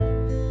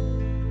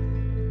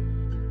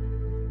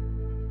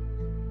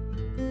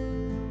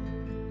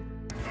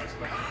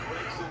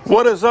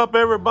What is up,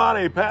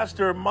 everybody?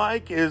 Pastor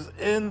Mike is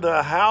in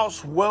the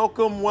house.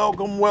 Welcome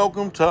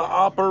to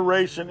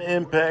Operation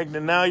Impact.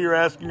 And now you're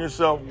asking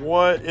yourself,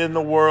 what in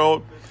the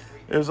world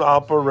is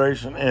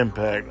Operation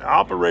Impact?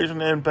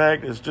 Operation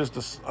Impact is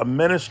just a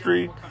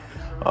ministry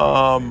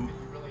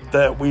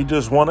that we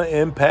just want to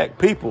impact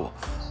people.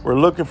 We're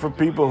looking for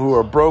people who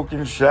are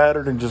broken,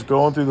 shattered, and just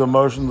going through the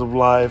motions of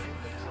life.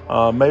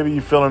 Maybe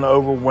you're feeling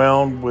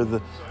overwhelmed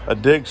with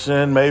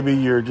addiction. Maybe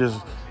you're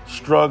just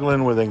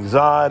struggling with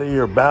anxiety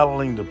or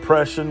battling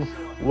depression.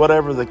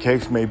 Whatever the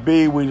case may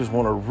be, we just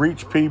want to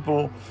reach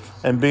people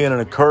and be an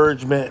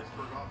encouragement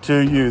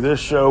to you.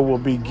 This show will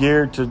be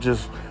geared to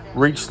just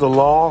reach the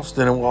lost,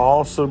 and it will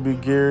also be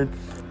geared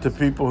to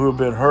people who have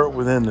been hurt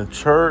within the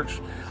church.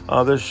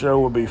 This show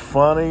will be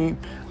funny.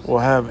 We'll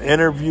have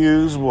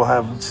interviews. We'll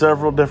have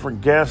several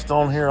different guests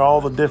on here all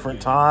the different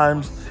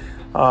times.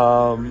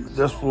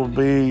 This will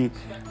be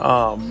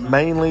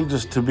mainly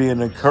just to be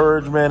an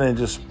encouragement and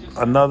just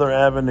another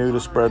avenue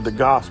to spread the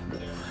gospel.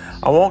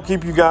 I won't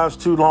keep you guys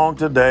too long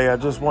today. I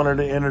just wanted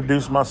to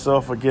introduce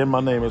myself again. My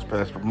name is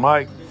Pastor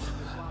Mike.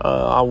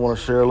 I want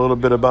to share a little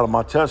bit about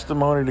my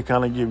testimony to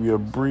kind of give you a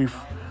brief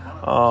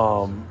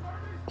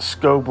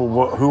scope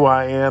of who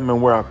I am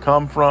and where I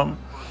come from.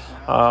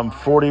 I'm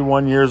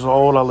 41 years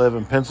old. I live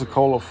in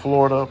Pensacola,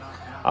 Florida.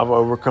 I've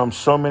overcome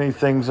so many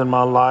things in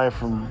my life,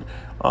 from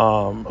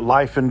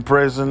life in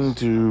prison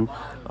to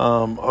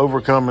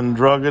overcoming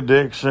drug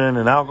addiction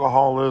and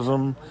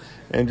alcoholism,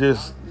 and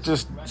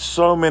just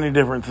so many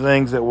different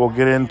things that we'll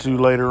get into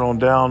later on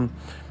down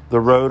the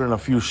road in a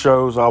few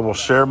shows. I will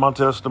share my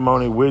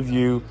testimony with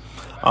you.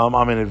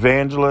 I'm an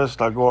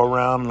evangelist. I go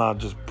around and I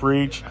just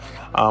preach.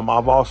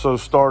 I've also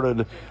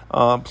started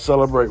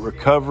Celebrate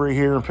Recovery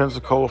here in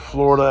Pensacola,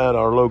 Florida at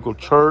our local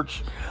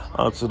church.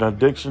 It's an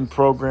addiction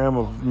program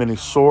of many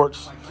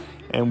sorts,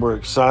 and we're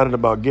excited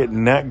about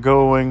getting that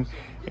going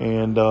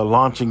and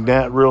launching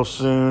that real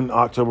soon.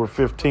 October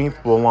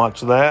 15th, we'll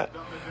launch that.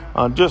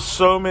 Just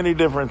so many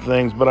different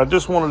things, but I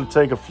just wanted to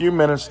take a few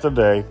minutes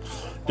today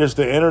just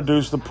to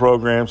introduce the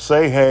program,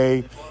 say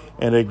hey,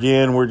 and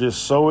again, we're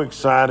just so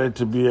excited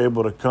to be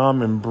able to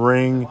come and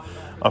bring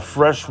a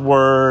fresh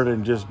word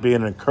and just be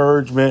an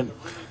encouragement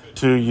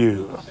to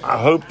you. I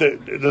hope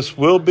that this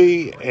will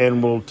be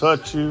and will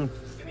touch you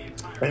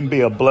and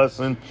be a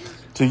blessing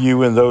to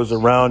you and those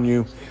around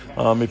you.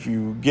 If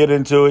you get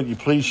into it, you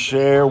please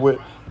share with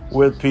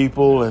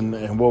people,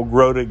 and we'll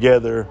grow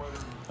together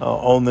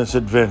on this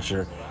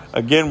adventure.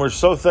 Again, we're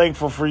so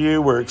thankful for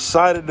you. We're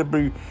excited to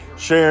be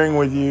sharing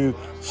with you.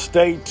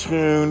 Stay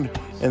tuned.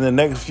 In the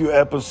next few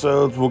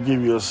episodes, we'll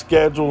give you a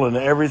schedule and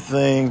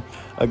everything.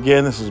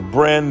 Again, this is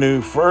brand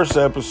new, first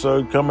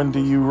episode coming to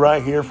you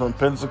right here from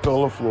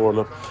Pensacola,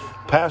 Florida.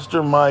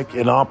 Pastor Mike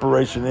and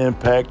Operation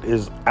Impact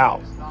is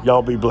out.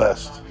 Y'all be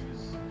blessed.